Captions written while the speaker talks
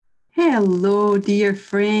Hello, dear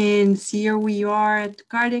friends. Here we are at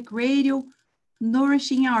Cardiac Radio,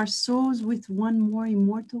 nourishing our souls with one more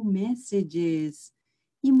Immortal Messages.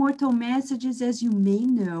 Immortal Messages, as you may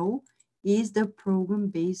know, is the program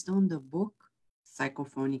based on the book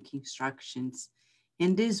Psychophonic Instructions.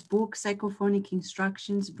 And this book, Psychophonic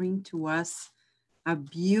Instructions, bring to us a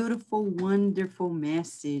beautiful, wonderful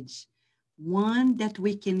message, one that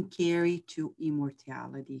we can carry to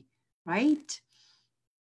immortality, right?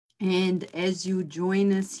 And as you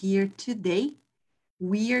join us here today,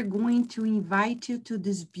 we are going to invite you to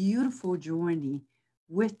this beautiful journey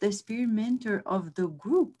with the spirit mentor of the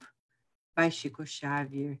group by Chico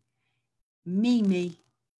Xavier, Meimei.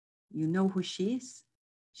 You know who she is?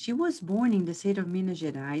 She was born in the state of Minas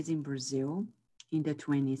Gerais in Brazil in the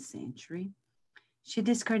 20th century. She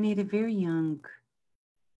discarnated very young,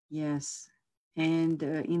 yes, and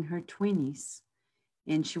in her 20s.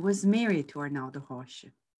 And she was married to Arnaldo Rocha.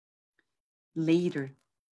 Later,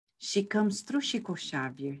 she comes through Chico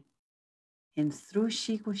Xavier, and through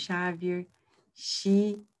Chico Xavier,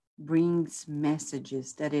 she brings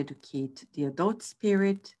messages that educate the adult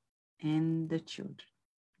spirit and the children.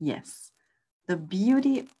 Yes, the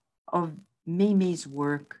beauty of Meimei's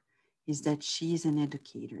work is that she is an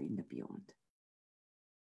educator in the beyond.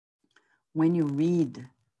 When you read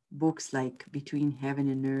books like Between Heaven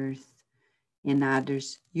and Earth and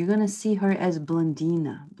others, you're going to see her as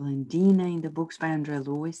Blandina. Blandina in the books by Andre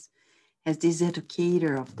Lewis as this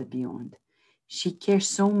educator of the beyond. She cares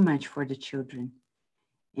so much for the children,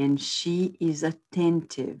 and she is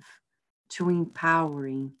attentive to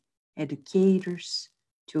empowering educators,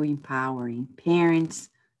 to empowering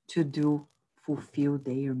parents to fulfill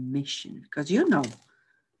their mission. Because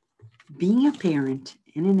being a parent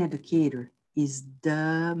and an educator is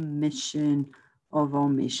the mission of all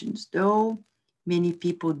missions. Though many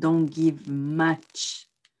people don't give that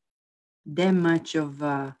much of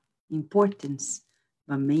importance,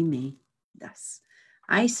 but Meimei does.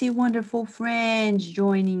 I see wonderful friends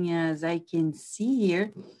joining us. I can see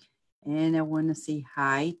here, and I want to say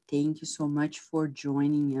hi. Thank you so much for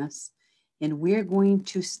joining us. And we're going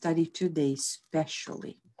to study today,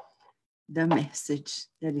 especially the message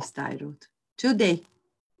that is titled Today.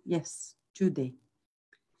 Yes, today.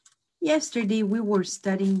 Yesterday, we were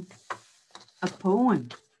studying a poem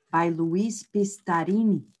by Luis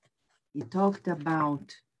Pistarini. He talked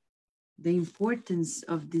about the importance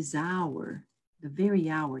of this hour, the very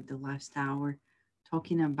hour, the last hour,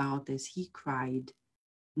 talking about as he cried,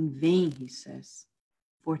 in vain, he says,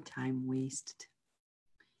 for time wasted.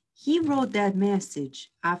 He wrote that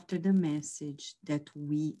message after the message that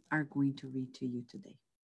we are going to read to you today.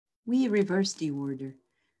 We reversed the order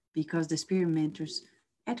because the spirit mentors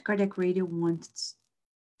at Cardiac Radio wants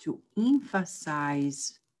to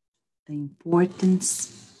emphasize the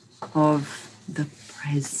importance of the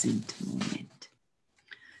present moment.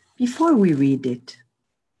 Before we read it,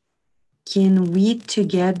 can we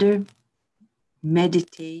together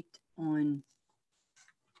meditate on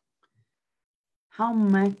how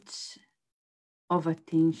much of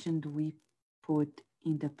attention do we put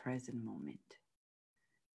in the present moment?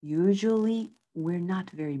 Usually, we're not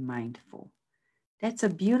very mindful. That's a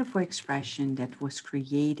beautiful expression that was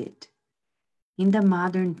created in the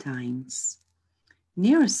modern times.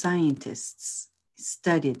 Neuroscientists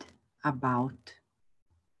studied about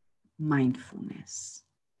mindfulness.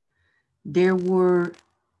 There were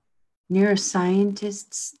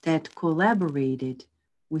neuroscientists that collaborated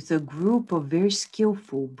with a group of very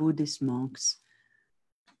skillful Buddhist monks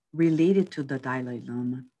related to the Dalai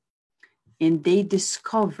Lama, and they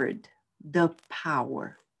discovered the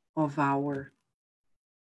power of our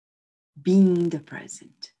being in the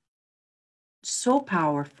present. So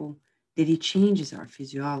powerful that it changes our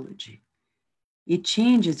physiology. It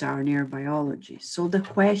changes our neurobiology. So the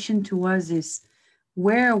question to us is,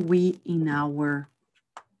 where are we in our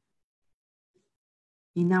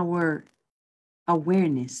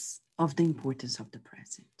awareness of the importance of the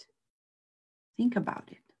present? Think about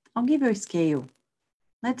it. I'll give you a scale.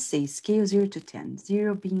 Let's say scale 0 to 10.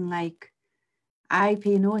 0 being like, I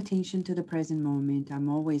pay no attention to the present moment. I'm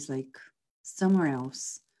always like somewhere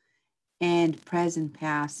else. And present,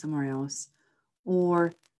 past, somewhere else.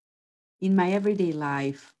 Or in my everyday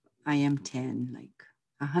life, I am 10, like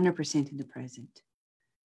 100% in the present.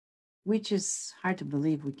 Which is hard to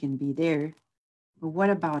believe we can be there. But what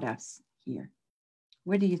about us here?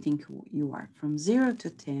 Where do you think you are? From 0 to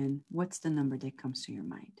 10, what's the number that comes to your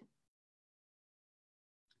mind?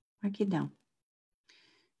 Mark it down.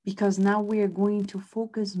 Because now we are going to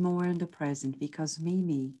focus more on the present, because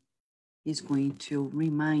Meimei is going to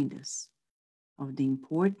remind us of the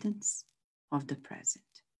importance of the present.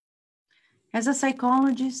 As a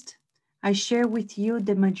psychologist, I share with you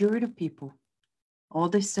the majority of people, all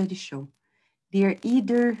the studies show, they are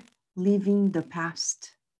either living the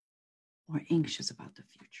past or anxious about the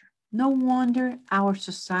future. No wonder our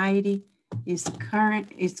society is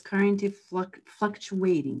currently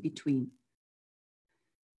fluctuating between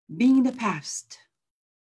being in the past,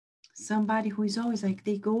 somebody who is always like,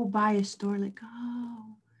 they go by a store like,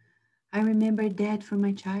 oh, I remember that from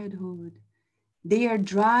my childhood. They are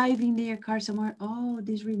driving their car somewhere. Oh,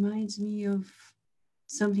 this reminds me of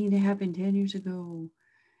something that happened 10 years ago.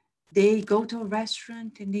 They go to a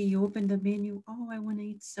restaurant and they open the menu. Oh, I want to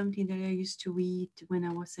eat something that I used to eat when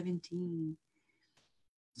I was 17.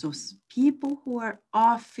 So people who are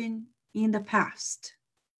often in the past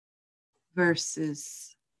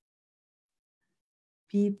versus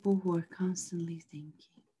people who are constantly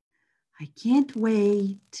thinking, I can't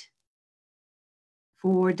wait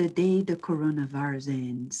for the day the coronavirus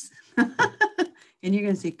ends. And you're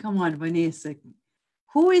going to say, come on, Vanessa,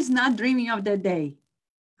 who is not dreaming of that day?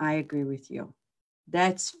 I agree with you.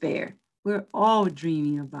 That's fair. We're all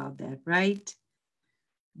dreaming about that, right?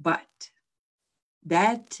 But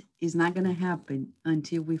that is not going to happen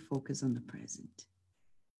until we focus on the present.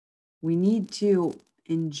 We need to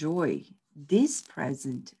enjoy this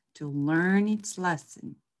present to learn its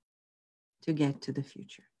lesson to get to the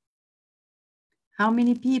future. How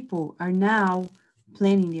many people are now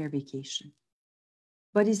planning their vacation?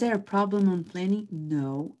 But is there a problem on planning?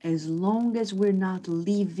 No, as long as we're not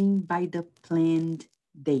living by the planned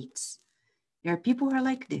dates. There are people who are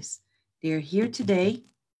like this. They're here today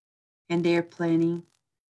and they're planning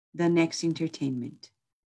the next entertainment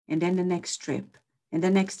and then the next trip and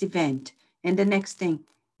the next event and the next thing.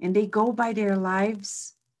 And they go by their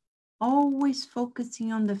lives always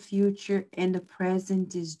focusing on the future, and the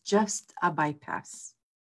present is just a bypass.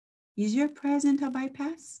 Is your present a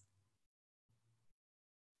bypass?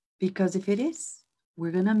 Because if it is, we're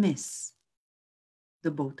going to miss the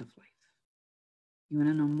boat of life. You want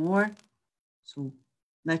to know more? So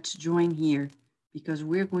let's join here, because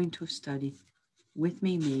we're going to study with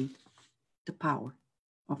Meimei the power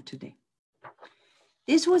of today.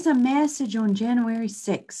 This was a message on January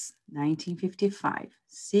 6, 1955,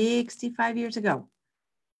 65 years ago,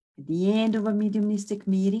 at the end of a mediumistic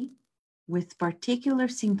meeting. With particular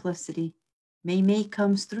simplicity, Meimei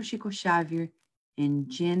comes through Chico Xavier and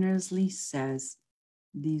generously says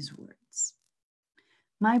these words.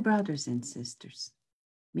 My brothers and sisters,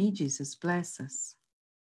 may Jesus bless us.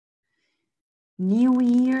 New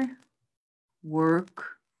year,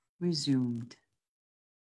 work resumed.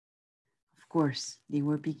 Of course, they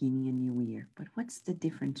were beginning a new year, but what's the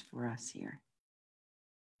difference for us here?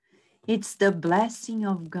 It's the blessing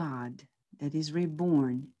of God that is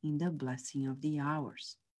reborn in the blessing of the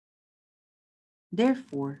hours.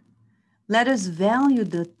 Therefore, let us value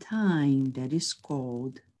the time that is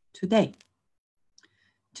called today.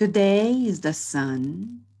 Today is the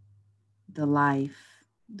sun, the life,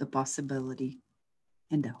 the possibility,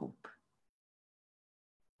 and the hope.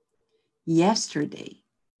 Yesterday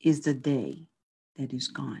is the day that is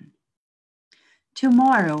gone.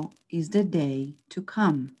 Tomorrow is the day to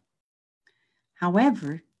come.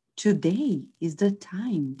 However, today is the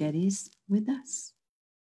time that is with us.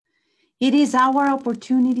 It is our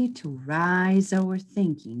opportunity to rise our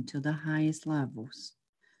thinking to the highest levels,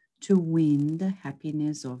 to win the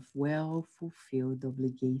happiness of well-fulfilled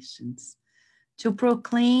obligations, to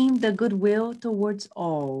proclaim the goodwill towards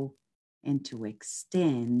all, and to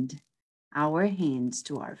extend our hands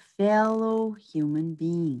to our fellow human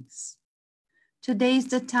beings. Today is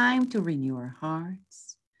the time to renew our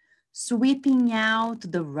hearts, sweeping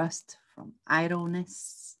out the rust from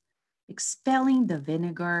idleness, expelling the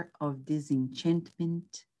vinegar of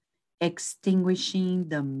disenchantment, extinguishing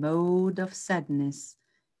the mold of sadness,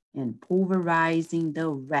 and pulverizing the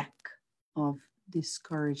wreck of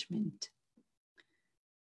discouragement.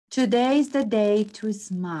 Today is the day to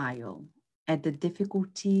smile at the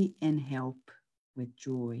difficulty and help with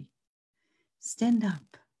joy. Stand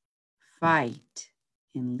up, fight,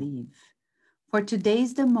 and live. For today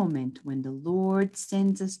is the moment when the Lord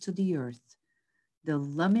sends us to the earth, the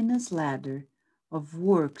luminous ladder of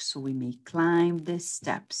work, so we may climb the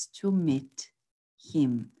steps to meet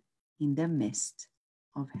Him in the midst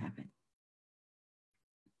of heaven.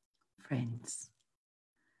 Friends,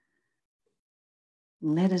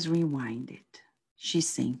 let us rewind it. She's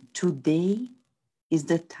saying, today is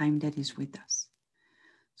the time that is with us.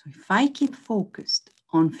 So if I keep focused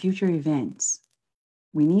on future events,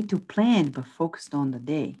 we need to plan, but focused on the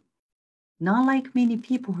day. Not like many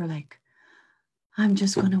people who are like, I'm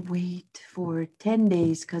just going to wait for 10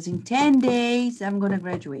 days because in 10 days, I'm going to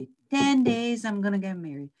graduate. 10 days, I'm going to get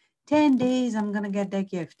married. 10 days, I'm going to get that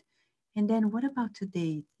gift. And then what about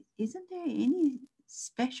today? Isn't there any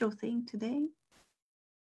special thing today?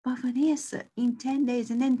 But Vanessa, in 10 days,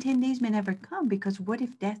 and then 10 days may never come because what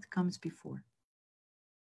if death comes before?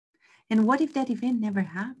 And what if that event never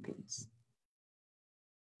happens?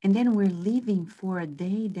 And then we're living for a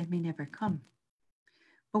day that may never come.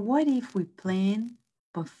 But what if we plan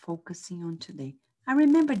but focusing on today? I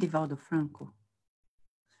remember Divaldo Franco.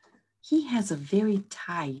 He has a very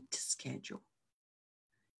tight schedule.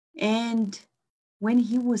 And when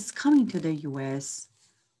he was coming to the US,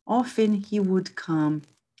 often he would come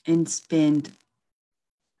and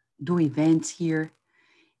do events here,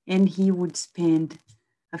 and he would spend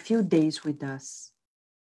a few days with us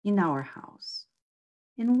in our house.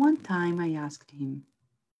 And one time I asked him,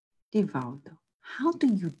 Divaldo, how do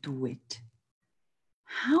you do it?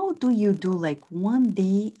 How do you do like one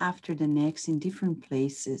day after the next in different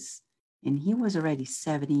places? And he was already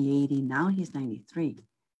 70, 80, now he's 93.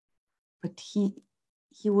 But he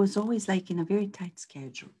was always like in a very tight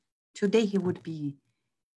schedule. Today he would be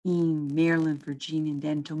in Maryland, Virginia, and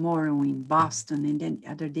then tomorrow in Boston, and then the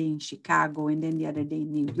other day in Chicago, and then the other day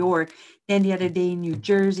in New York, then the other day in New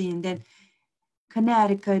Jersey, and then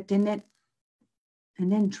Connecticut, and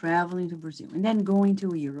then traveling to Brazil, and then going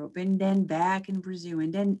to Europe, and then back in Brazil,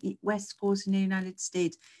 and then West Coast in the United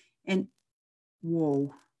States. And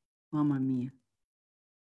whoa, Mamma Mia.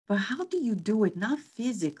 But how do you do it? Not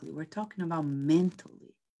physically, we're talking about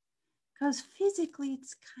mentally. Because physically,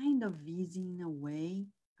 it's kind of easy in a way.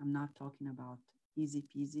 I'm not talking about easy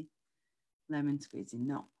peasy, lemon squeezy,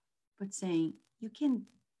 no. But saying you can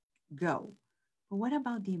go. But what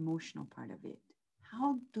about the emotional part of it?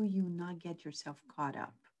 How do you not get yourself caught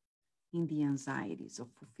up in the anxieties of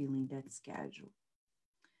fulfilling that schedule?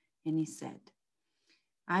 And he said,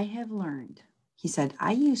 I have learned, he said,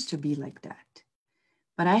 I used to be like that,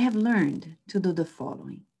 but I have learned to do the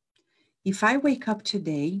following. If I wake up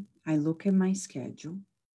today, I look at my schedule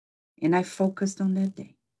and I focused on that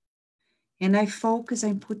day. And I focus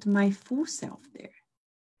and put my full self there.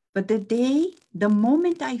 But the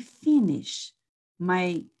moment I finish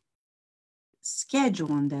my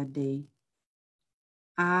schedule on that day,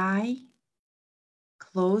 I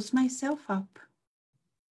close myself up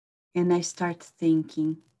and I start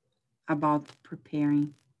thinking about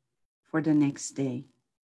preparing for the next day.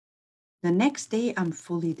 The next day, I'm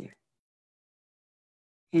fully there.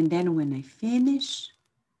 And then when I finish,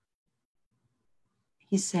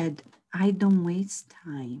 he said, I don't waste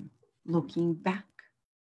time looking back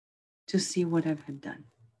to see what I've done.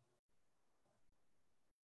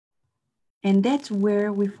 And that's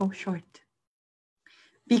where we fall short.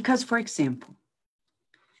 Because, for example,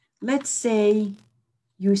 let's say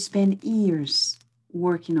you spend years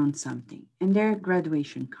working on something and their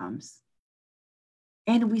graduation comes.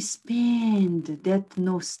 And we spend that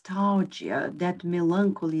nostalgia, that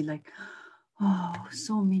melancholy, like, oh,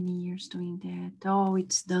 so many years doing that. Oh,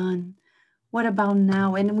 it's done. What about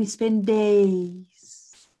now? And we spend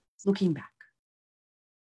days looking back.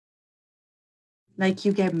 Like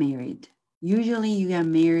you get married. Usually you get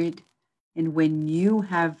married, and when you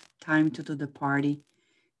have time to do the party,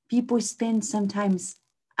 people spend sometimes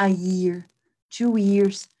a year, 2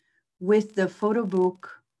 years with the photo book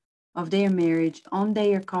of their marriage on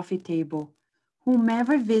their coffee table.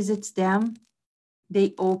 Whomever visits them,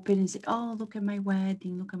 they open and say, oh, look at my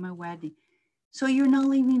wedding, look at my wedding. So you're not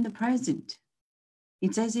living the present.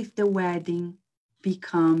 It's as if the wedding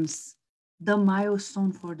becomes the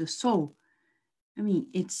milestone for the soul. I mean,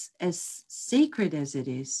 it's as sacred as it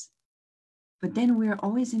is, but then we're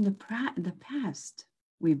always in the past.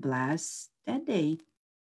 We bless that day,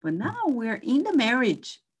 but now we're in the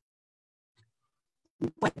marriage,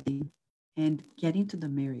 wedding, and getting to the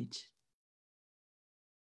marriage.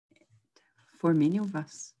 For many of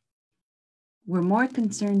us, we're more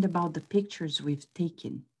concerned about the pictures we've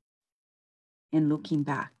taken and looking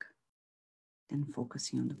back than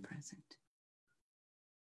focusing on the present.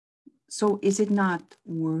 So is it not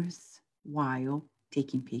worthwhile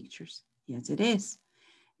taking pictures? Yes, it is.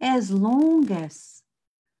 As long as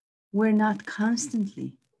we're not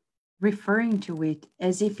constantly referring to it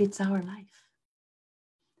as if it's our life.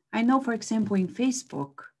 I know, for example, in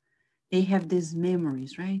Facebook, they have these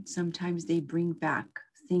memories, right? Sometimes they bring back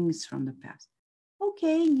things from the past.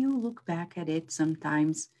 Okay, you look back at it.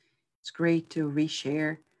 Sometimes it's great to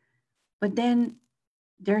reshare. But then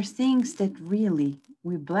there are things that really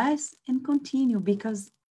we bless and continue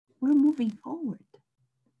because we're moving forward.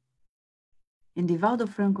 And Divaldo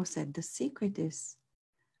Franco said, the secret is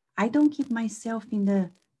I don't keep myself in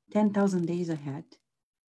the 10,000 days ahead.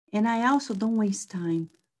 And I also don't waste time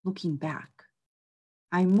looking back.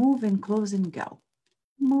 I move and close and go.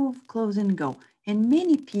 Move, close and go. And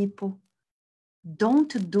many people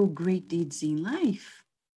don't do great deeds in life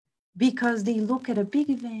because they look at a big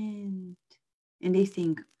event and they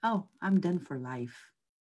think, oh, I'm done for life.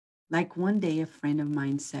 Like one day a friend of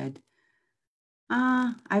mine said,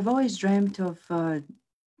 I've always dreamt of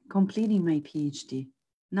completing my PhD.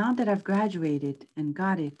 Now that I've graduated and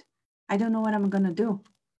got it, I don't know what I'm going to do.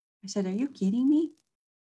 I said, are you kidding me?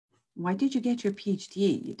 Why did you get your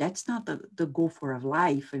PhD? That's not the goal for a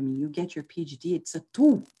life. I mean, you get your PhD, it's a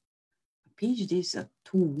tool. A PhD is a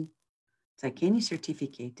tool. It's like any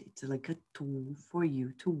certificate. It's like a tool for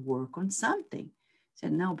you to work on something. I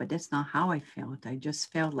said, no, but that's not how I felt. I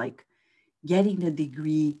just felt like getting the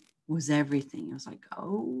degree was everything. I was like,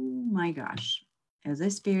 oh my gosh. As a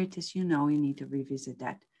spiritist, you know, you need to revisit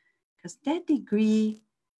that because that degree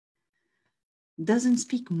doesn't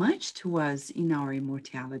speak much to us in our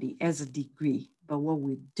immortality as a degree, but what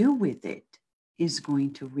we do with it is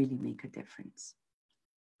going to really make a difference.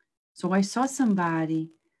 So I saw somebody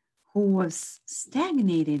who was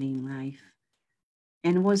stagnated in life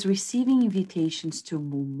and was receiving invitations to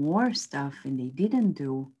do more stuff and they didn't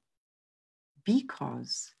do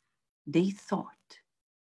because they thought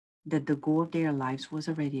that the goal of their lives was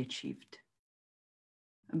already achieved.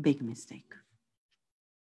 A big mistake.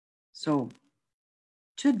 So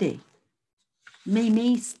today,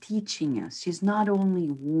 Meimei is teaching us. She's not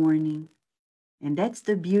only warning, and that's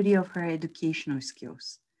the beauty of her educational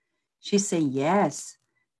skills. She's saying, yes,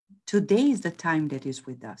 today is the time that is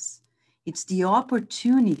with us. It's the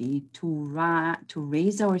opportunity to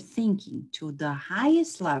raise our thinking to the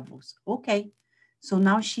highest levels. Okay, so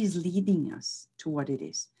now she's leading us to what it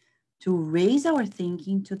is, to raise our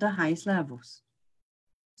thinking to the highest levels.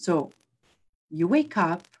 So you wake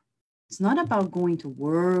up. It's not about going to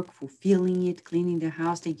work, fulfilling it, cleaning the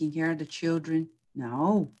house, taking care of the children.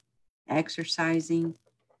 No, exercising,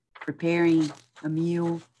 preparing a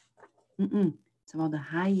meal. It's about the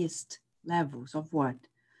highest levels of what?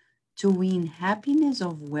 To win happiness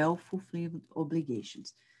of well-fulfilled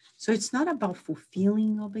obligations. So it's not about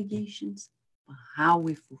fulfilling obligations, but how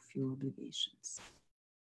we fulfill obligations.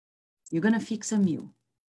 You're going to fix a meal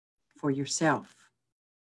for yourself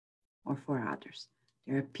or for others.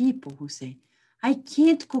 There are people who say, I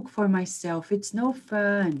can't cook for myself. It's no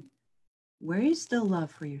fun. Where is the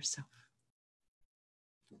love for yourself?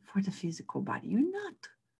 For the physical body. You're not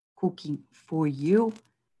cooking for you.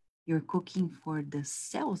 You're cooking for the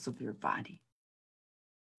cells of your body.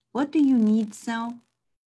 What do you need, cell?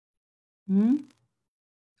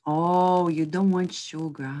 Oh, you don't want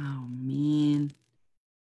sugar. Oh, man.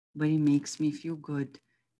 But it makes me feel good.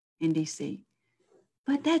 And they say,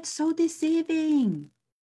 but that's so deceiving.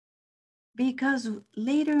 Because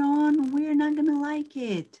later on, we're not going to like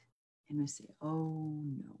it. And we say, oh,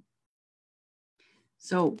 no.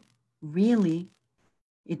 So really,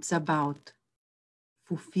 it's about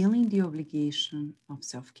fulfilling the obligation of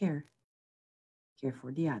self-care, care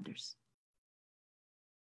for the others,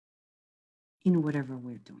 in whatever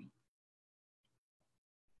we're doing.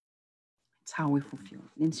 It's how we fulfill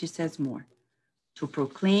it. And she says more, to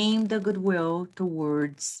proclaim the goodwill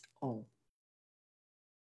towards all.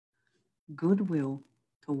 Goodwill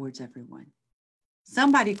towards everyone.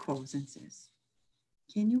 Somebody calls and says,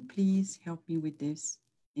 can you please help me with this?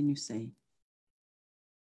 And you say,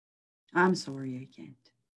 I'm sorry, I can't.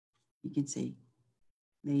 You can say,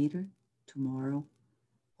 later, tomorrow,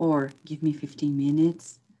 or give me 15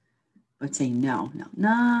 minutes, but say no.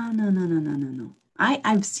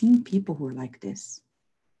 I've seen people who are like this.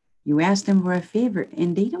 You ask them for a favor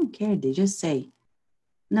and they don't care. They just say,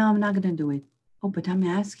 no, I'm not going to do it. Oh, but I'm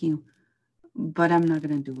asking you, but I'm not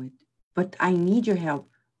going to do it. But I need your help.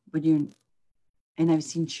 But you're, and I've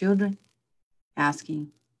seen children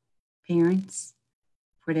asking parents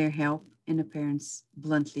for their help and the parents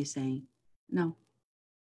bluntly saying, no,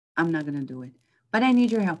 I'm not going to do it. But I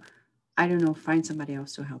need your help. I don't know, find somebody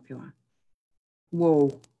else to help you out.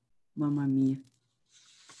 Whoa, mamma mia.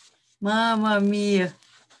 Mamma mia.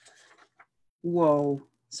 Whoa.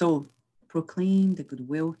 So proclaim the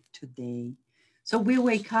goodwill today. So we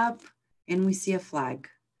wake up and we see a flag.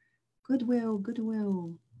 Goodwill,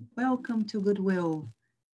 goodwill. Welcome to goodwill.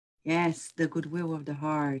 Yes, the goodwill of the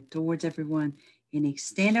heart towards everyone, and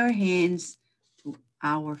extend our hands to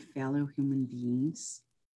our fellow human beings.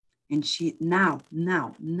 And now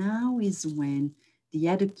is when the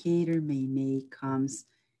educator Meimei comes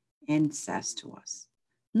and says to us,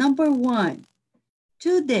 number one,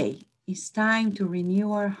 today is time to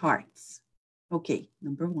renew our hearts. Okay,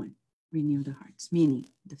 number one, renew the hearts, meaning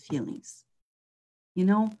the feelings. You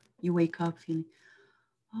know, you wake up feeling,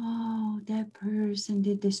 oh, that person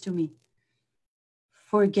did this to me.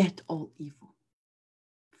 Forget all evil.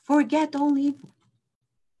 Forget all evil.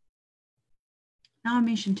 Now I'll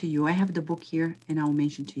mention to you, I have the book here and I'll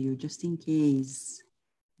mention to you just in case,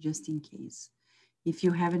 if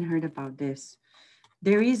you haven't heard about this.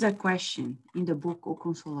 There is a question in the book O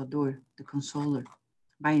Consolador, The Consoler,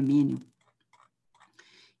 by Emmanuel,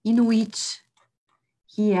 in which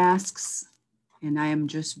he asks, and I am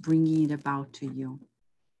just bringing it about to you.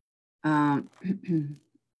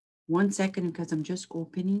 1 second, because I'm just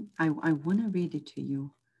opening. I want to read it to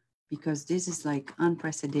you because this is like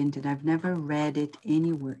unprecedented. I've never read it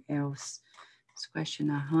anywhere else. It's question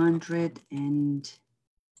 100 and,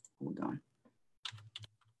 hold on.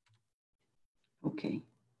 Okay.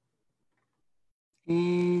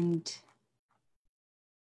 And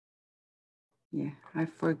yeah, I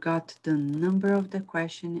forgot the number of the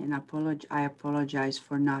question and I apologize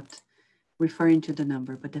for not referring to the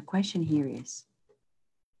number, but the question here is,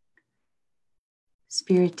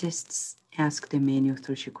 Spiritists asked Emmanuel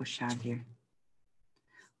through Chico Xavier,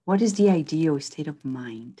 what is the ideal state of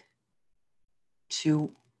mind to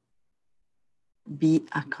be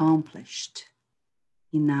accomplished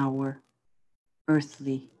in our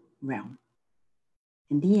earthly realm?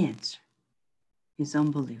 And the answer is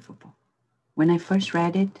unbelievable. When I first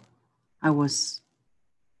read it, I was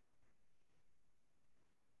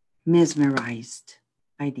mesmerized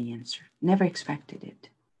by the answer. Never expected it.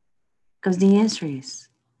 Because the answer is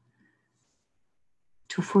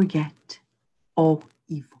to forget all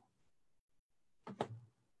evil.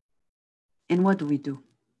 And what do?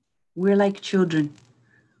 We're like children.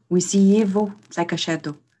 We see evil, it's like a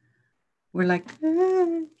shadow. We're like,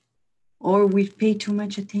 ah, or we pay too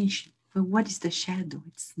much attention. But what is the shadow?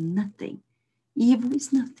 It's nothing. Evil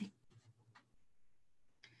is nothing.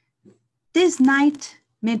 This night,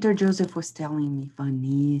 Mentor Joseph was telling me,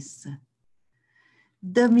 Vanessa,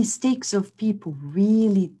 the mistakes of people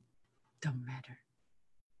really don't matter.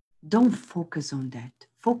 Don't focus on that.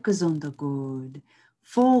 Focus on the good.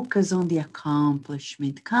 Focus on the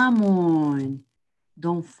accomplishment. Come on.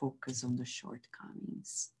 Don't focus on the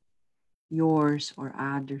shortcomings, yours or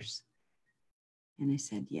others. And I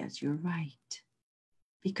said, yes, you're right.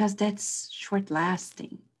 Because that's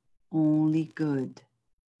short-lasting. Only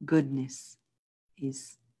goodness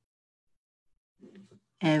is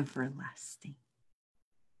everlasting.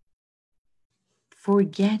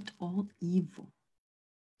 Forget all evil.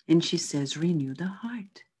 And she says, renew the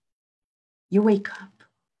heart. You wake up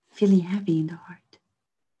feeling heavy in the heart.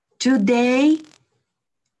 Today,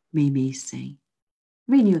 Meimei is saying,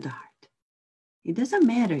 renew the heart. It doesn't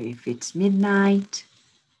matter if it's midnight,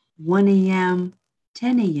 1 a.m.,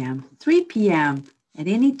 10 a.m., 3 p.m., at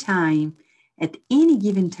any time, at any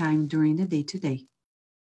given time during the day today.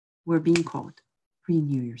 We're being called,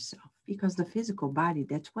 renew yourself. Because the physical body,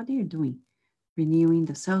 that's what they're doing. Renewing,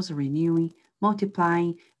 the cells are renewing,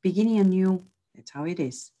 multiplying, beginning anew. That's how it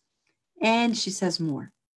is. And she says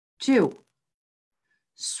more. 2,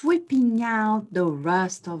 sweeping out the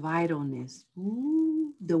rust of idleness.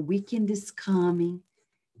 Ooh, the weekend is coming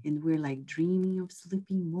and we're like dreaming of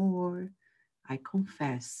sleeping more. I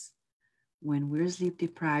confess, when we're sleep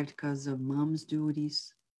deprived because of mom's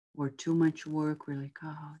duties or too much work, we're like,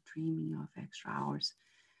 oh, dreaming of extra hours.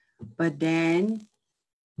 But then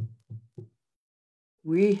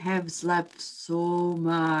we have slept so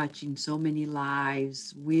much in so many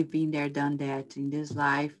lives. We've been there, done that. In this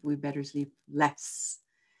life, we better sleep less.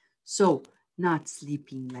 So, not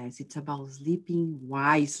sleeping less. It's about sleeping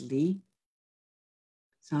wisely.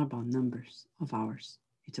 It's not about numbers of hours.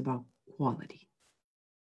 It's about quality.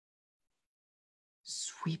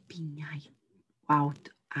 Sweeping out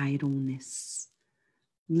idleness.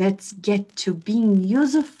 Let's get to being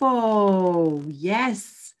useful.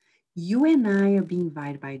 Yes, you and I are being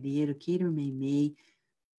invited by the educator Meimei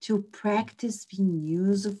to practice being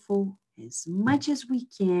useful as much as we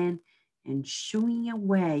can and shooing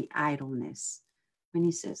away idleness. When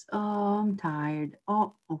he says, oh, I'm tired.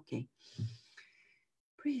 Oh, okay.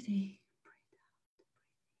 Breathe in, breathe out,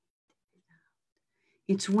 breathe out.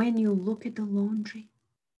 It's when you look at the laundry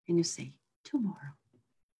and you say, tomorrow.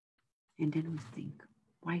 And then we think,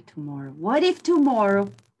 why tomorrow? What if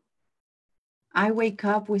tomorrow I wake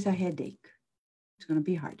up with a headache? It's going to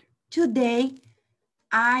be harder. Today,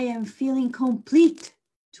 I am feeling complete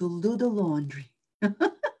to do the laundry.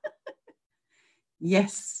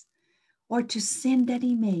 Yes. Or to send that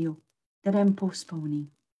email that I'm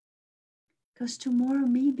postponing. Because tomorrow,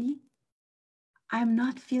 maybe, I'm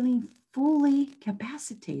not feeling fully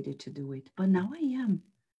capacitated to do it, but now I am.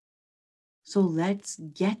 So let's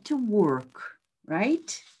get to work,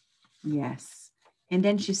 right? Yes. And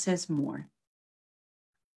then she says more.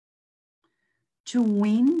 To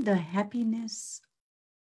win the happiness,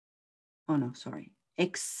 oh no, sorry,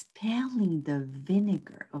 expelling the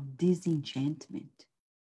vinegar of disenchantment.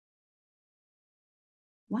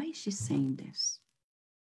 Why is she saying this?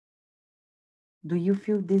 Do you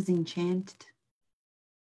feel disenchanted?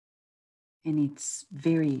 And it's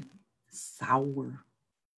very sour,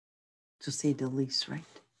 to say the least, right?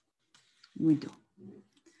 We do.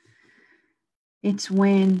 It's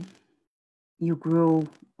when you grow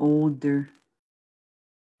older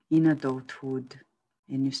in adulthood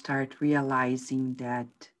and you start realizing that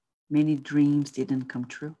many dreams didn't come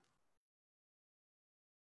true.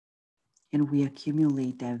 And we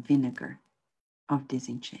accumulate that vinegar of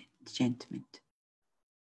disenchantment.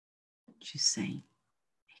 She's saying,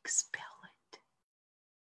 expel it.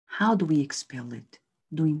 How do we expel it?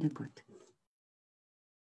 Doing the good.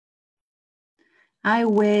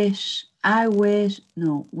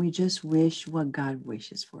 No, we just wish what God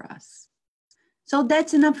wishes for us. So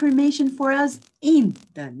that's an affirmation for us in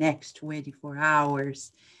the next 24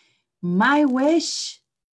 hours. My wish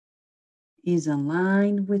is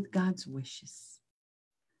aligned with God's wishes.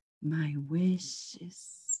 My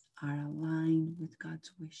wishes are aligned with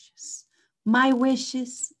God's wishes. My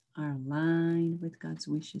wishes are aligned with God's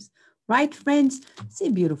wishes. Right, friends? See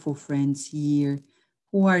beautiful friends here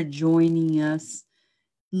who are joining us.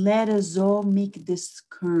 Let us all make this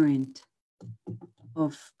current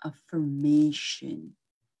of affirmation.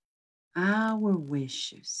 Our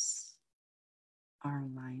wishes are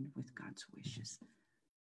aligned with God's wishes.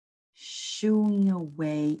 Shooing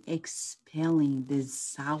away, expelling this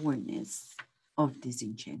sourness of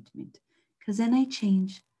disenchantment. Because then I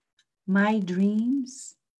change. My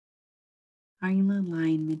dreams are in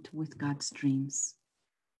alignment with God's dreams.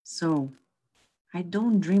 So I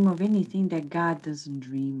don't dream of anything that God doesn't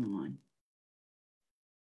dream on.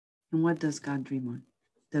 And what does God dream on?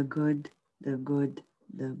 The good, the good,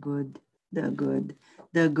 the good, the good,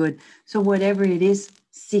 the good. So whatever it is,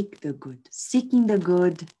 seek the good. Seeking the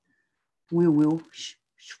good, we will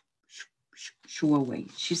shoo away.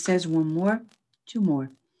 She says one more, two more.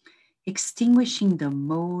 Extinguishing the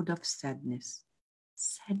mode of sadness.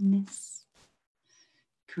 Sadness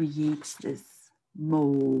creates this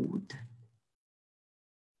mode.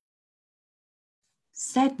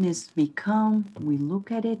 Sadness may come, we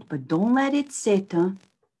look at it, but don't let it sit, huh?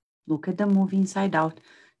 Look at the movie Inside Out.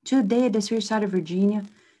 Today at the Spirit Side of Virginia,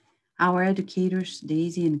 our educators,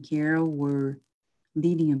 Daisy and Carol, were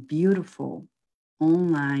leading a beautiful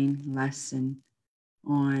online lesson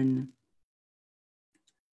on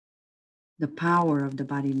the power of the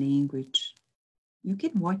body language. You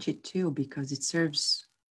can watch it too because it serves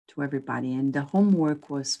to everybody. And the homework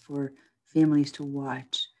was for families to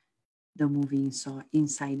watch the movie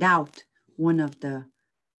Inside Out, one of the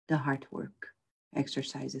heart work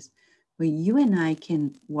exercises. But you and I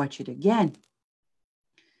can watch it again.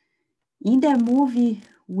 In that movie,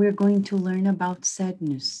 we're going to learn about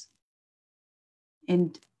sadness.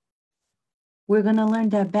 And we're going to learn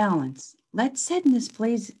that balance. Let sadness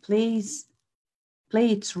play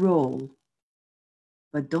its role,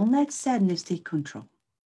 but don't let sadness take control.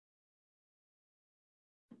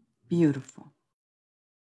 Beautiful.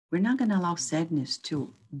 We're not going to allow sadness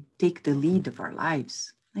to take the lead of our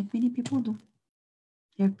lives, like many people do.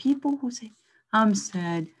 There are people who say, I'm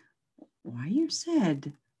sad. Why are you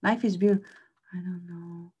sad? Life is beautiful. I don't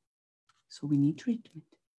know. So we need treatment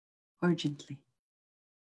urgently.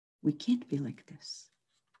 We can't be like this.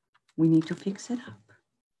 We need to fix it up.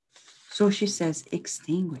 So she says,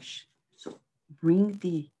 extinguish. So bring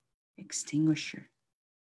the extinguisher,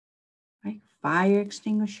 right? Fire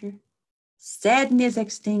extinguisher, sadness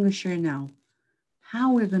extinguisher now.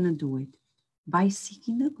 How we're going to do it? By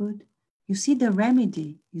seeking the good. You see, the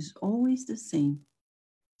remedy is always the same.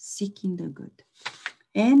 Seeking the good.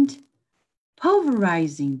 And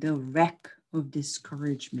pulverizing the wreck of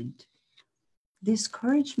discouragement.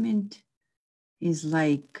 Discouragement is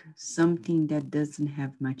like something that doesn't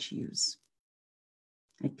have much use,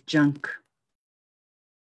 like junk.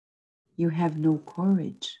 You have no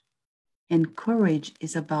courage. And courage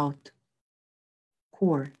is about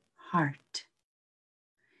core, heart.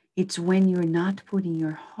 It's when you're not putting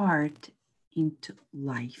your heart into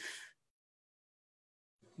life,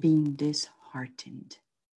 being disheartened.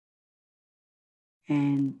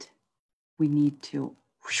 And we need to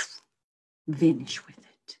vanish with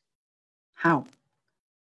it. How?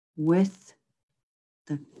 With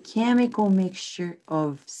the chemical mixture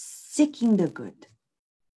of seeking the good.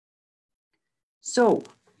 So,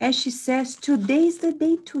 as she says, today is the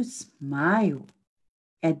day to smile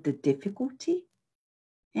at the difficulty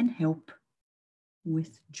and help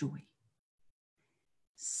with joy.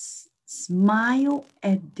 Smile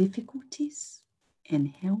at difficulties and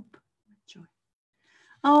help with joy.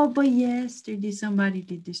 Oh, but yesterday somebody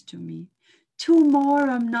did this to me. Tomorrow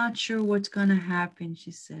I'm not sure what's going to happen,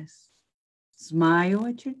 she says. Smile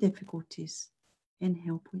at your difficulties and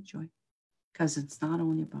help with joy, because it's not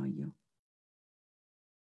only about you.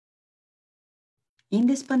 In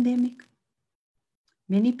this pandemic,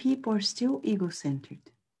 many people are still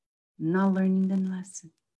ego-centered, not learning the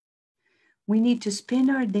lesson. We need to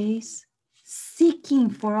spend our days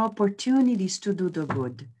seeking for opportunities to do the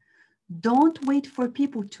good. Don't wait for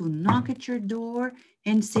people to knock at your door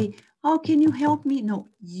and say, oh, can you help me? No,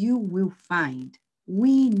 you will find.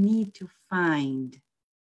 We need to find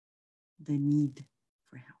the need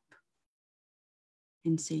for help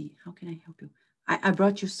and say, how can I help you? I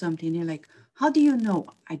brought you something. They're like, how do you know?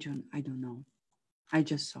 I don't know. I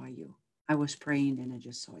just saw you. I was praying and I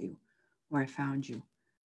just saw you, or I found you,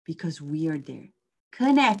 because we are there,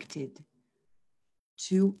 connected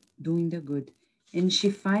to doing the good. And she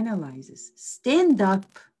finalizes, stand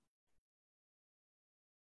up.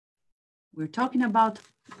 We're talking about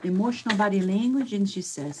emotional body language, and she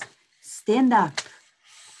says, stand up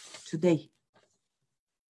today.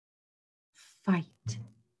 Fight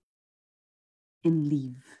and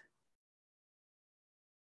live.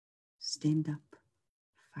 Stand up,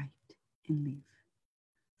 fight, and live.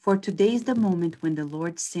 For today is the moment when the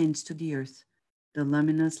Lord sends to the earth the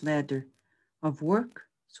luminous ladder of work,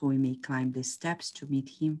 so we may climb the steps to meet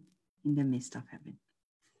him in the midst of heaven.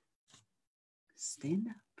 Stand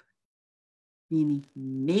up, meaning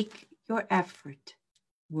make your effort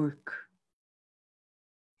work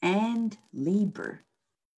and labor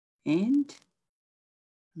and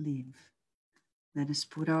live. Let us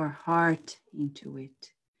put our heart into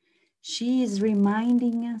it. She is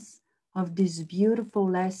reminding us of this beautiful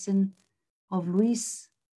lesson of Luis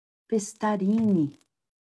Pistarini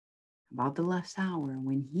about the last hour,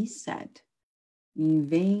 when he said, in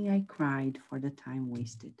vain I cried for the time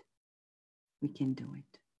wasted. We can do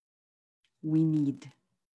it. We need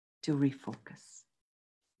to refocus.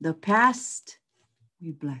 The past,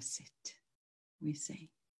 we bless it. We say,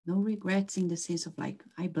 no regrets, in the sense of like,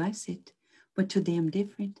 I bless it, but today I'm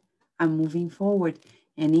different. I'm moving forward.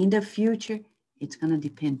 And in the future, it's going to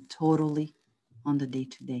depend totally on the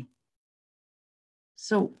day-to-day.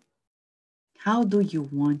 So, how do you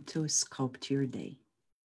want to sculpt your day?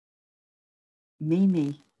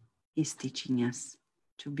 Meimei is teaching us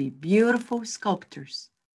to be beautiful sculptors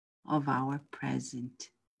of our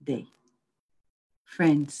present day.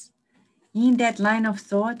 Friends, in that line of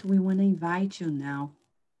thought, we want to invite you now,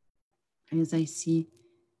 as I see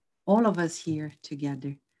all of us here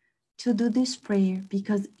together, to do this prayer,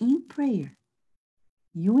 because in prayer,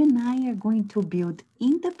 you and I are going to build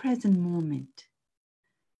in the present moment,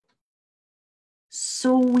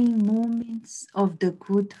 sowing moments of the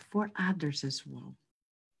good for others as well.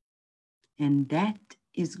 And that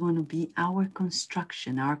is going to be our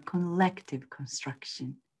construction, our collective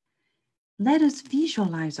construction. Let us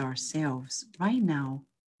visualize ourselves right now.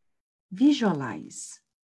 Visualize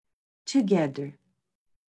together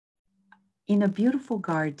in a beautiful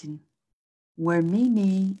garden where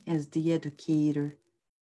Meimei, as the educator,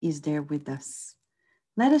 is there with us.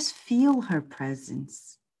 Let us feel her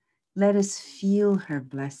presence. Let us feel her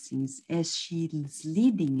blessings as she is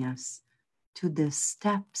leading us to the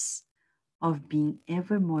steps of being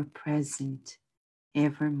ever more present,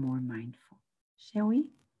 ever more mindful. Shall we?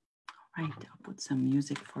 All right, I'll put some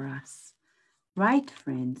music for us. Right,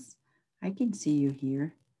 friends? I can see you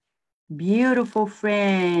here. Beautiful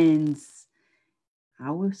friends. I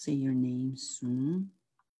will say your name soon.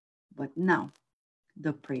 But now,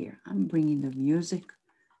 the prayer. I'm bringing the music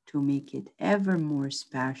to make it ever more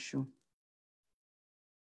special.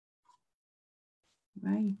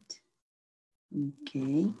 Right.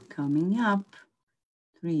 Okay, coming up.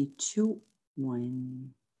 3, 2,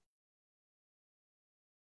 1.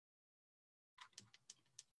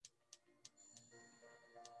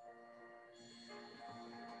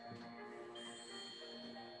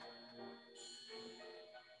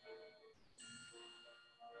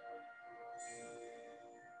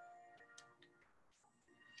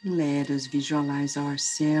 Let us visualize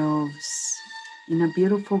ourselves in a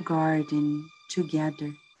beautiful garden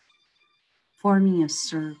together, forming a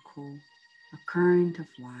circle, a current of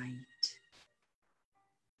light,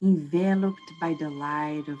 enveloped by the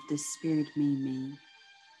light of the Spirit Meimei.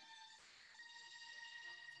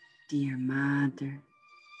 Dear Mother,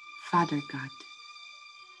 Father God,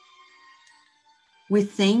 we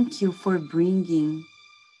thank you for bringing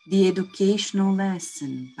the educational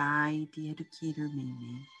lesson by the educator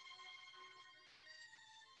Meimei.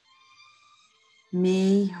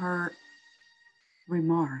 May her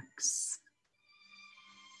remarks,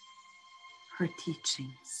 her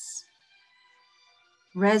teachings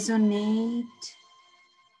resonate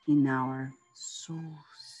in our souls,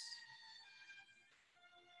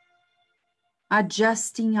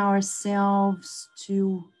 adjusting ourselves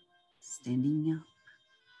to standing up,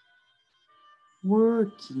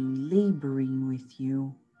 working, laboring with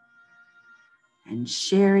you, and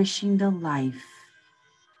cherishing the life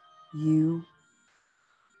you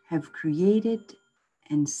have created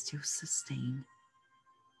and still sustain.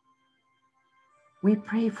 We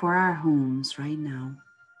pray for our homes right now,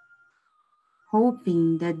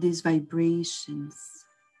 hoping that these vibrations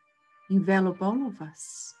envelop all of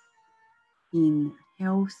us in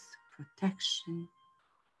health, protection,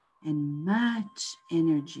 and much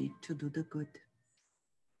energy to do the good.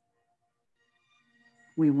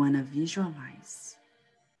 We want to visualize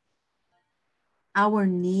our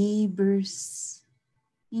neighbors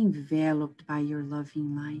enveloped by your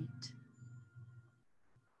loving light,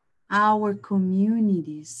 our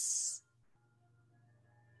communities.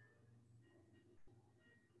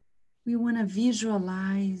 We want to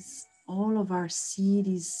visualize all of our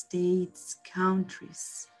cities, states,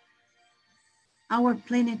 countries, our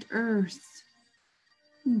planet Earth,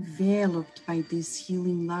 enveloped by this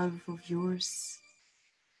healing love of yours,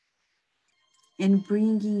 and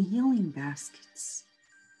bringing healing baskets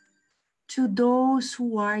to those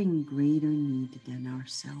who are in greater need than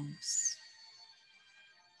ourselves,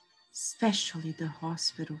 especially the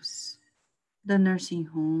hospitals, the nursing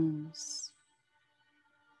homes,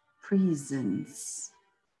 prisons,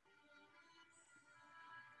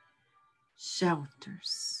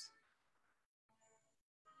 shelters.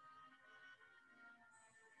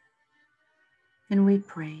 And we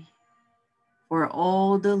pray for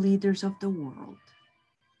all the leaders of the world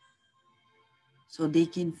so they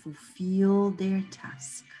can fulfill their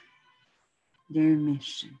task, their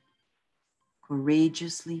mission,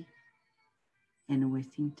 courageously and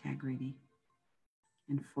with integrity.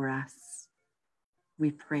 And for us,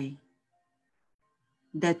 we pray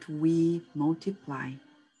that we multiply,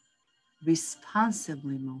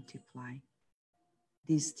 responsibly multiply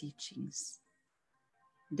these teachings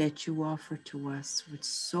that you offer to us with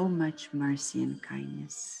so much mercy and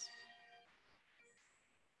kindness.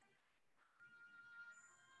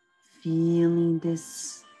 Feeling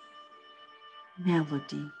this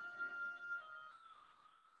melody,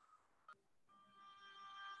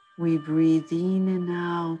 we breathe in and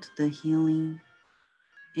out the healing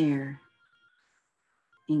air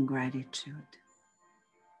in gratitude.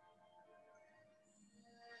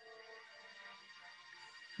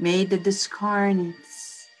 May the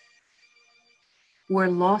discarnates who are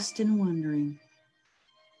lost in wandering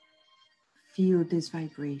feel these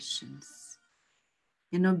vibrations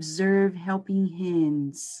and observe helping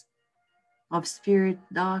hands of spirit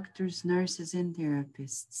doctors, nurses, and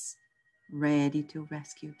therapists ready to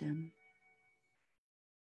rescue them.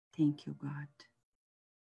 Thank you, God.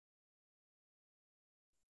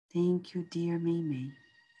 Thank you, dear Meimei.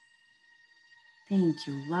 Thank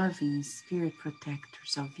you, loving spirit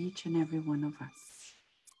protectors of each and every one of us.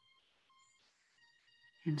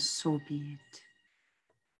 And so be it.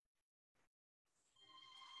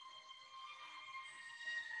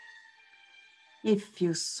 It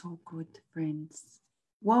feels so good, friends.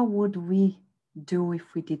 What would we do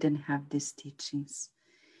if we didn't have these teachings?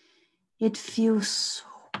 It feels so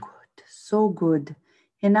good, so good.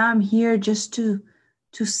 And I'm here just to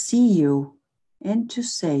see you and to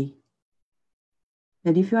say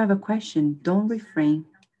that if you have a question, don't refrain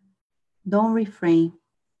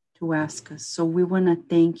to ask us. So we want to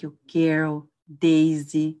thank you, Carol,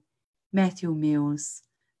 Daisy, Matthew Mills,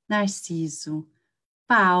 Narciso,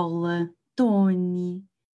 Paula, Tony,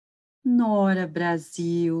 Nora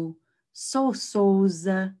Brasil, Sol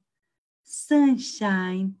Souza,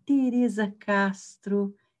 Sunshine, Teresa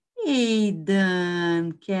Castro,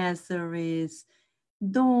 Aidan Caceres,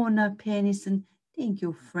 Donna Pennison. Thank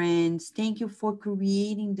you, friends. Thank you for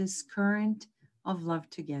creating this current of love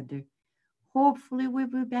together. Hopefully we'll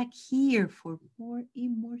be back here for more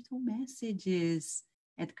immortal messages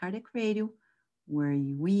at Cardiac Radio, where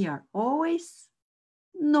we are always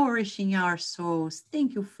nourishing our souls.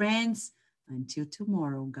 Thank you, friends. Until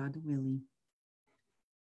tomorrow, God willing.